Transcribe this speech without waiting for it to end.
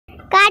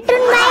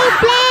Cartoon my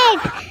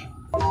plate.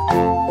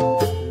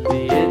 The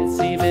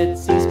itsy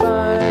bitsy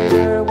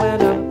spider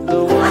went up the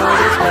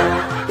water spout.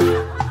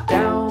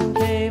 Down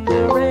came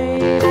the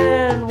rain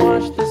and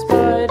washed the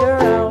spider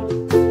out.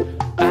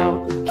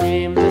 Out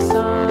came the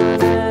sun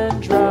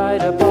and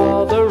dried up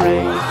all the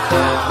rain.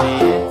 And the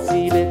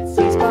itsy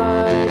bitsy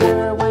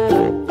spider went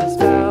up the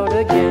spout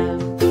again.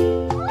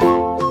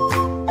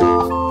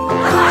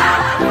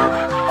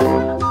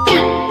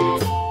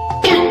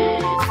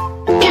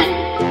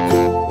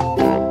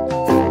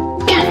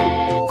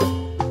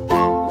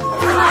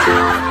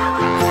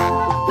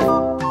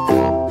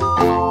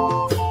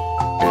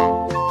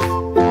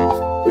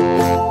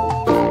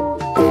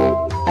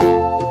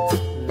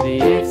 The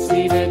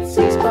itsy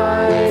bitsy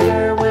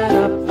spider went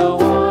up the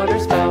water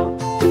spout.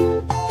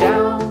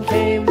 Down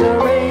came the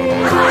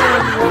rain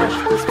and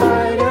washed the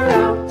spider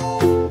out.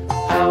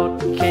 Out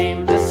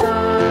came the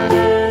sun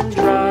and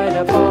dried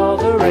up all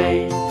the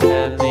rain.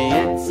 And the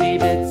itsy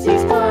bitsy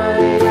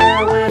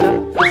spider went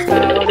up the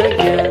spout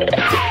again.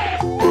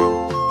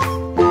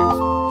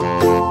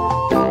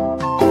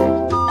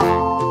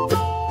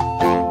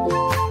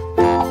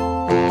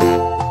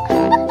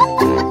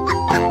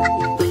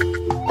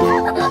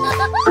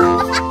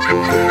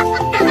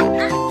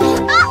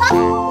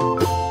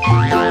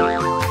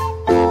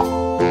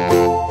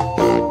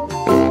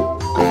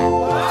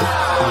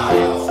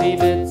 Itsy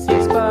bitsy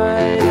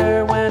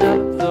spider went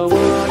up the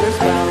water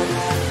spout.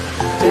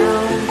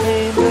 Down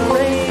came the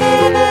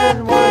rain and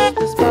washed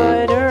the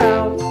spider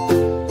out.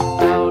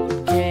 Out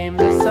came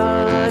the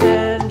sun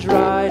and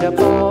dried up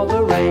all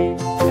the rain.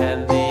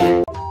 And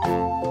the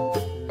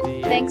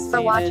Thanks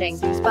for watching.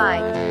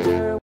 Bye.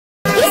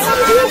 इस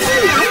video को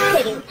like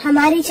करें,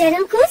 हमारे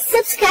channel को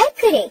subscribe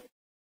करें,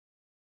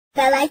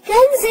 bell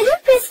icon जरूर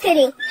press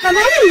करें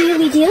हमारे new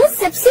video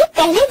सबसे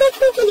पहले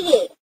देखने के लिए।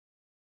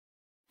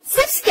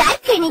 सब्सक्राइब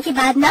करने के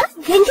बाद ना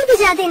घंटी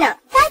बजा देना,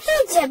 ताकि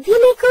जब भी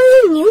मैं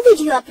कोई न्यू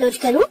वीडियो अपलोड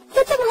करूं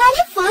तो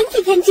तुम्हारे फोन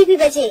की घंटी भी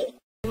बजे।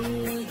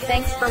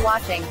 Thanks for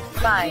watching.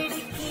 Bye.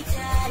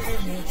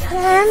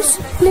 Friends,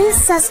 please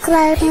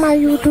subscribe my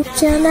YouTube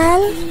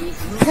channel.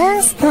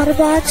 Thanks for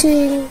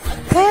watching.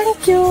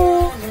 Thank you.